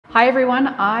Hi everyone,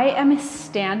 I am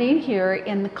standing here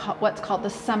in what's called the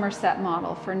Somerset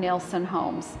model for Nilson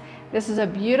Homes. This is a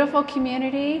beautiful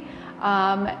community.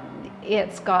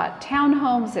 It's got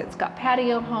townhomes, it's got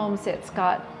patio homes, it's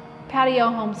got patio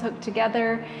homes hooked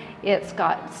together. It's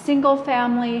got single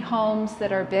family homes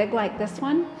that are big like this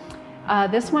one.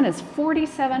 This one is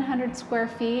 4,700 square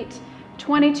feet,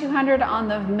 2,200 on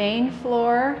the main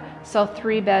floor, so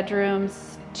 3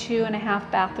 bedrooms,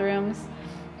 2.5 bathrooms.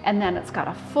 And then it's got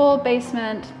a full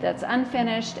basement that's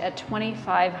unfinished at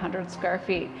 2,500 square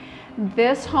feet.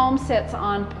 This home sits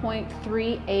on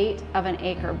 0.38 of an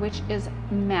acre, which is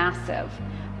massive.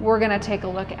 We're gonna take a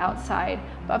look outside.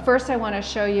 But first I wanna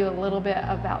show you a little bit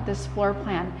about this floor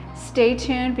plan. Stay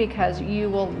tuned because you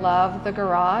will love the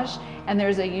garage, and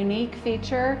there's a unique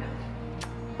feature,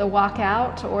 the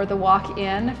walkout or the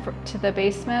walk-in to the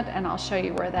basement, and I'll show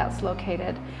you where that's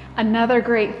located. Another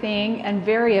great thing and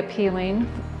very appealing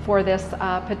for this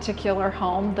particular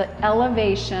home, the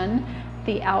elevation,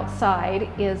 the outside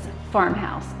is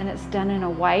farmhouse, and it's done in a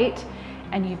white,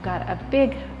 and you've got a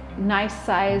big nice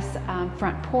size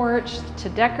front porch to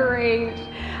decorate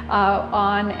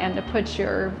on and to put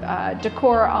your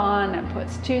decor on, and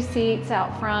puts 2 seats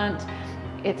out front.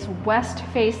 It's west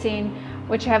facing,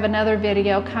 which I have another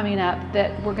video coming up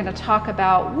that we're going to talk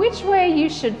about which way you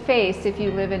should face if you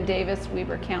live in Davis,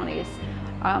 Weber counties,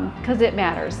 because it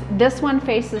matters. This one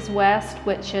faces west,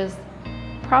 which is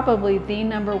probably the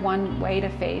 #1 way to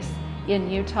face in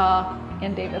Utah,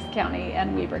 in Davis County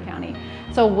and Weber County.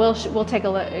 So we'll take a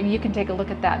look. You can take a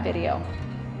look at that video.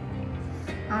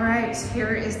 All right,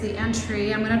 here is the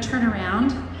entry. I'm going to turn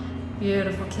around.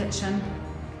 Beautiful kitchen,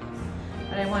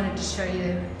 but I wanted to show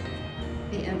you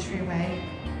the entryway.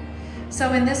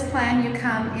 So in this plan, you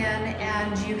come in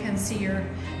and you can see your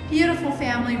beautiful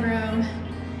family room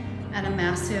and a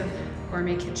massive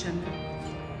gourmet kitchen.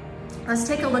 Let's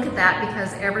take a look at that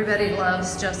because everybody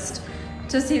loves just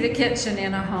to see the kitchen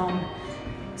in a home.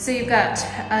 So you've got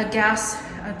a gas,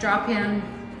 a drop-in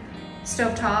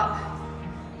stovetop,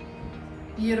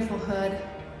 beautiful hood,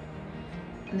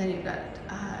 and then you've got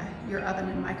your oven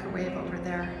and microwave over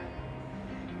there.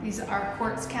 These are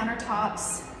quartz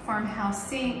countertops, farmhouse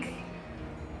sink.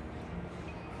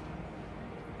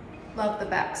 Love the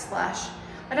backsplash.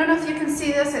 I don't know if you can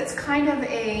see this. It's kind of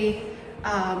a,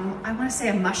 I want to say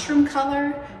a mushroom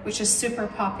color, which is super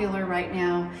popular right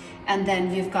now. And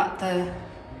then you've got the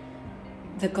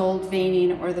gold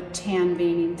veining or the tan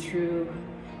veining through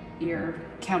your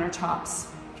countertops.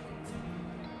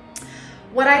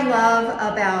 What I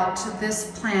love about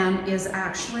this plan is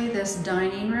actually this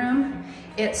dining room.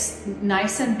 It's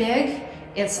nice and big.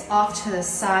 It's off to the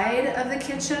side of the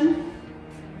kitchen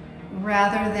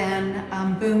rather than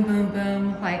boom, boom,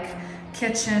 boom, like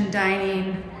kitchen,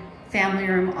 dining, family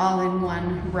room all in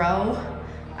one row.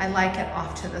 I like it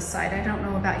off to the side. I don't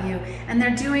know about you. And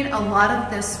they're doing a lot of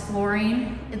this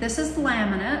flooring. This is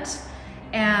laminate,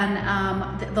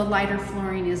 and the lighter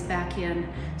flooring is back in.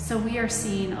 So we are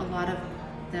seeing a lot of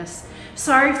this.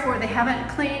 Sorry for, they haven't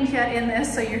cleaned yet in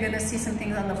this, so you're gonna see some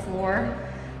things on the floor.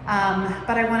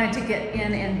 But I wanted to get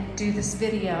in and do this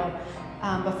video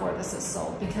before this is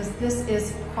sold, because this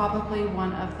is probably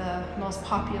one of the most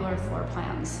popular floor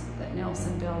plans that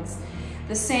Nilson builds.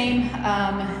 The same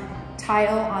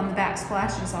tile on the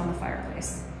backsplash is on the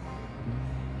fireplace.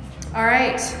 All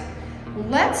right,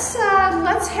 let's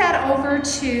head over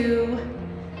to,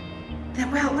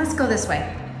 well, let's go this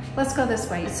way. Let's go this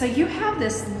way. So you have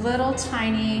this little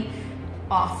tiny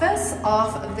office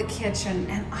off of the kitchen,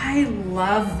 and I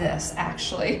love this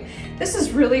actually. This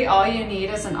is really all you need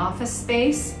as an office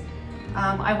space.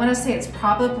 I want to say it's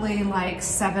probably like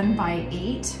 7 by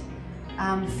 8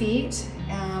 feet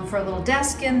for a little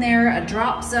desk in there, a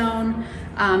drop zone.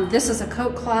 This is a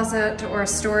coat closet or a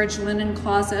storage linen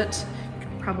closet. You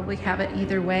could probably have it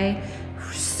either way.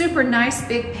 Super nice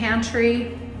big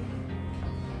pantry.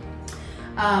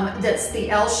 That's the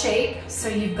L shape, so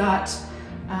you've got,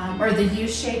 or the U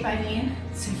shape, I mean.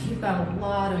 So you've got a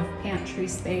lot of pantry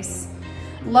space.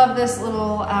 Love this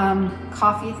little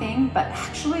coffee thing, but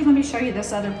actually let me show you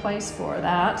this other place for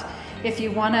that. If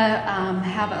you wanna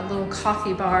have a little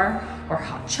coffee bar or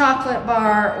hot chocolate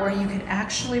bar, or you could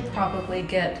actually probably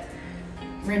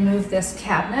remove this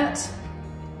cabinet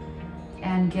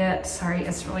and get, sorry,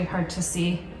 it's really hard to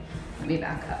see. Let me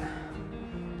back up.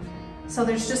 So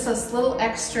there's just this little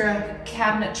extra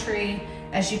cabinetry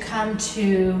as you come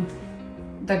to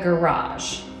the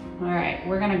garage. All right,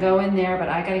 we're gonna go in there, but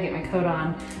I gotta get my coat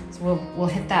on, so we'll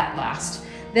hit that last.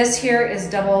 This here is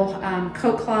double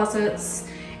coat closets,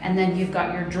 And then you've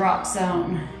got your drop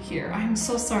zone here. I'm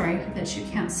so sorry that you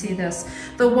can't see this.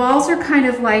 The walls are kind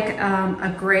of like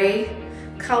a gray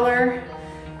color.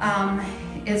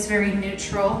 It's very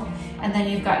neutral. And then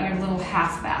you've got your little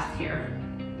half bath here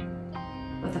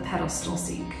with a pedestal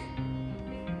sink.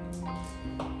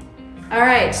 All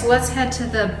right, so let's head to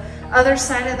the other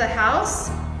side of the house.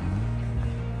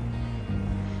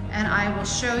 And I will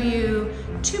show you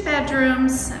 2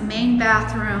 bedrooms, a main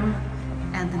bathroom,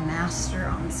 and the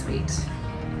master ensuite.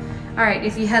 All right,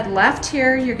 if you head left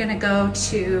here, you're gonna go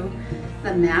to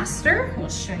the master. We'll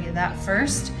show you that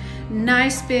first.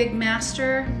 Nice big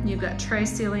master. You've got tray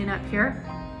ceiling up here.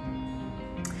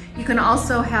 You can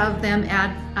also have them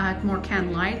add more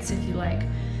can lights if you like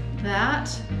that.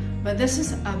 But this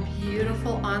is a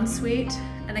beautiful ensuite.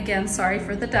 And again, sorry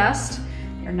for the dust.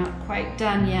 You're not quite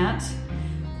done yet.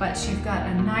 But you've got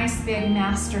a nice big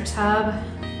master tub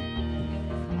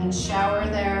and shower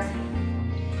there.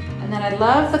 And then I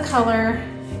love the color.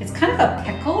 It's kind of a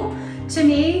pickle to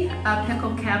me, a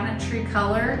pickle cabinetry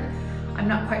color. I'm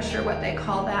not quite sure what they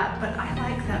call that, but I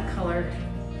like that color.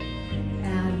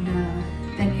 And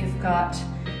then you've got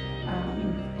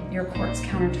your quartz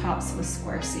countertops with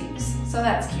square sinks. So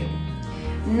that's cute.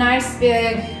 Nice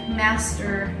big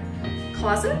master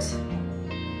closet.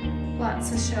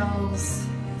 Lots of shelves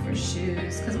for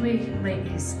shoes, because we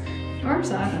ladies, or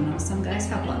I don't know, some guys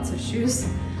have lots of shoes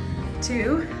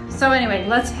too. So anyway,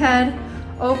 let's head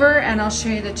over and I'll show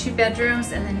you the 2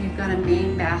 bedrooms, and then you've got a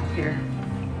main bath here.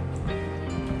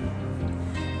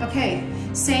 Okay,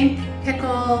 same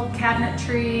pickle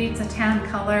cabinetry, it's a tan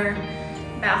color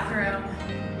bathroom,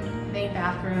 main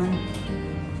bathroom.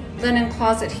 Linen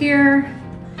closet here.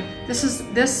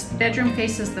 This bedroom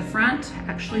faces the front.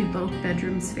 Actually, both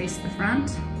bedrooms face the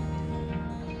front.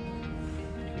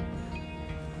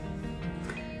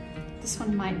 This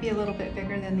one might be a little bit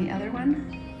bigger than the other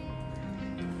one.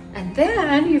 And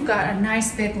then you've got a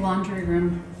nice big laundry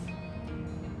room.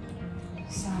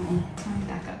 So let me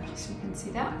back up so you can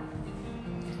see that.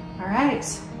 All right,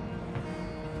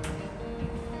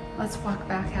 let's walk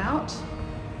back out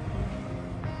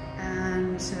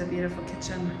and to the beautiful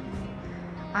kitchen.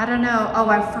 I don't know, oh,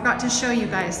 I forgot to show you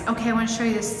guys. Okay, I want to show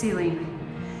you this ceiling.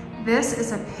 This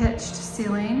is a pitched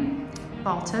ceiling,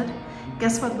 vaulted.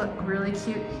 Guess what looked really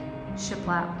cute?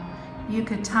 Shiplap. You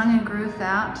could tongue and groove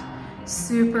that.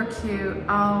 Super cute.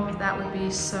 Oh, that would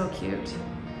be so cute.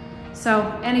 So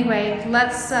anyway,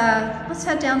 let's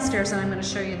head downstairs and I'm going to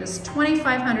show you this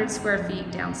 2,500 square feet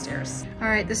downstairs. All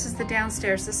right, this is the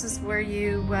downstairs. This is where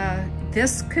you,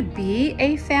 this could be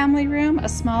a family room, a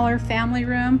smaller family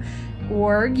room,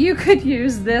 or you could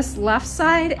use this left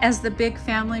side as the big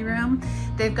family room.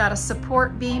 They've got a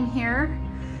support beam here,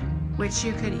 which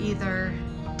you could either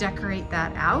decorate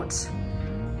that out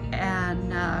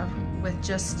and with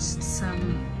just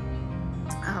some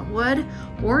wood,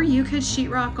 or you could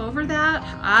sheetrock over that.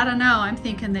 I don't know, I'm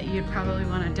thinking that you'd probably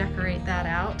want to decorate that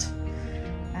out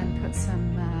and put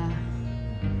some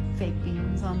fake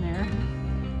beams on there,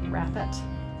 wrap it.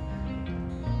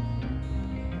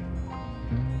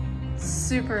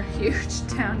 Super huge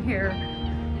down here.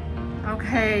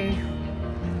 Okay,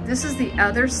 this is the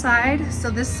other side.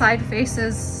 So this side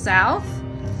faces south.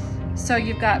 So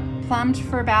you've got plumbed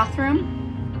for bathroom.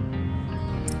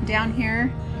 Down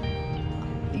here,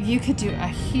 you could do a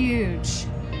huge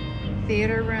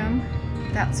theater room.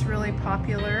 That's really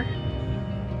popular.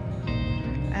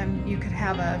 You could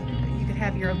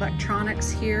have your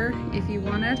electronics here if you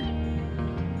wanted.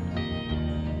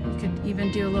 You could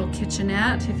even do a little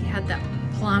kitchenette if you had that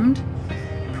plumbed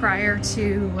prior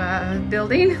to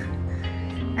building.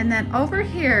 And then over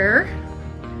here,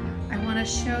 I want to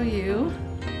show you,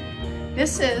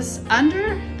 this is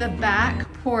under the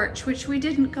back porch, which we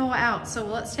didn't go out. So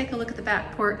let's take a look at the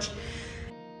back porch.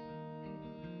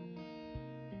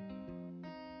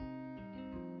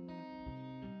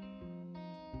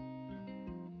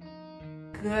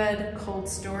 Good cold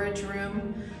storage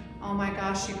room. Oh my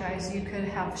gosh, you guys, you could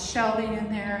have shelving in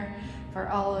there for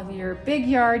all of your big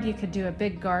yard. You could do a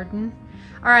big garden.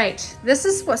 All right, this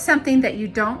is something that you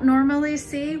don't normally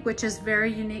see, which is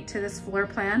very unique to this floor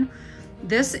plan.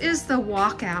 This is the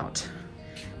walkout.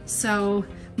 So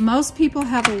most people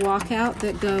have a walkout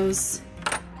that goes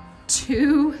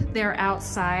to their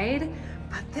outside,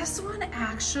 but this one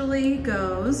actually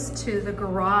goes to the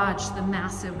garage, the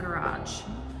massive garage.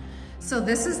 So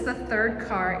this is the third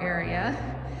car area,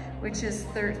 which is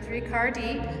 3 car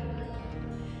deep.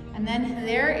 And then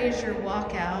there is your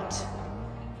walkout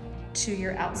to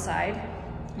your outside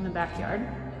in the backyard.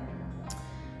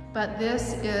 But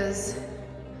this is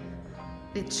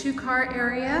the 2 car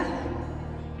area.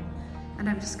 And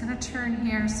I'm just gonna turn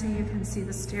here so you can see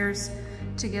the stairs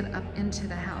to get up into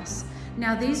the house.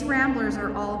 Now these ramblers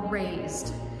are all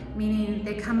raised, meaning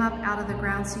they come up out of the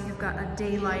ground so you've got a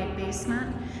daylight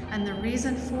basement. And the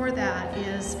reason for that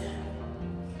is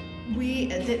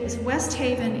West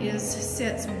Haven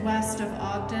sits west of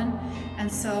Ogden,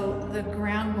 and so the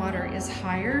groundwater is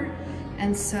higher,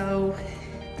 and so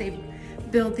they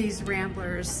build these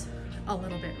ramblers a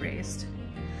little bit raised.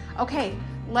 Okay,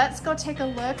 let's go take a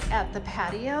look at the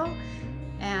patio,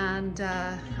 and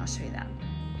I'll show you that.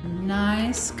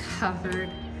 Nice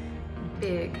covered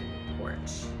big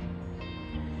porch.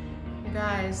 You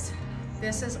guys,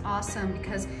 this is awesome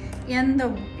because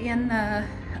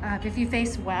if you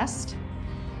face west,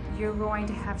 you're going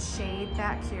to have shade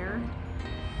back here,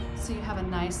 so you have a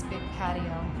nice big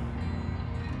patio.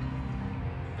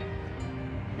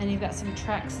 Then you've got some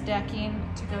Trex decking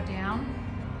to go down.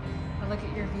 But look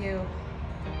at your view.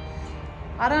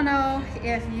 I don't know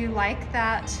if you like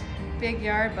that big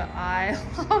yard, but I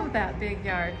love that big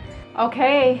yard.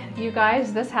 Okay, you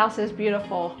guys, this house is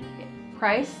beautiful.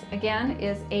 Price, again,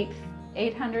 is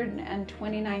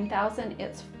 $829,000.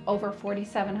 It's over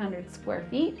 4,700 square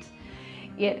feet.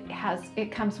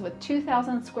 It comes with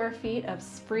 2,000 square feet of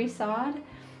free sod.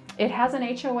 It has an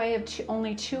HOA of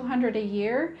only $200 a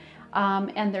year.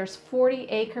 And there's 40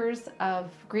 acres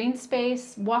of green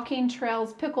space, walking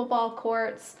trails, pickleball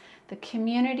courts. The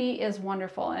community is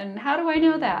wonderful. And how do I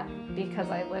know that? Because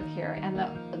I live here, and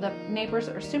the neighbors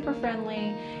are super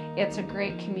friendly. It's a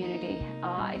great community.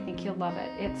 I think you'll love it.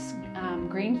 It's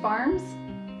Green Farms,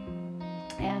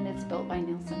 and it's built by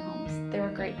Nilson Homes. They're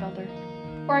a great builder,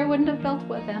 or I wouldn't have built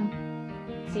with them.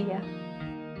 See ya.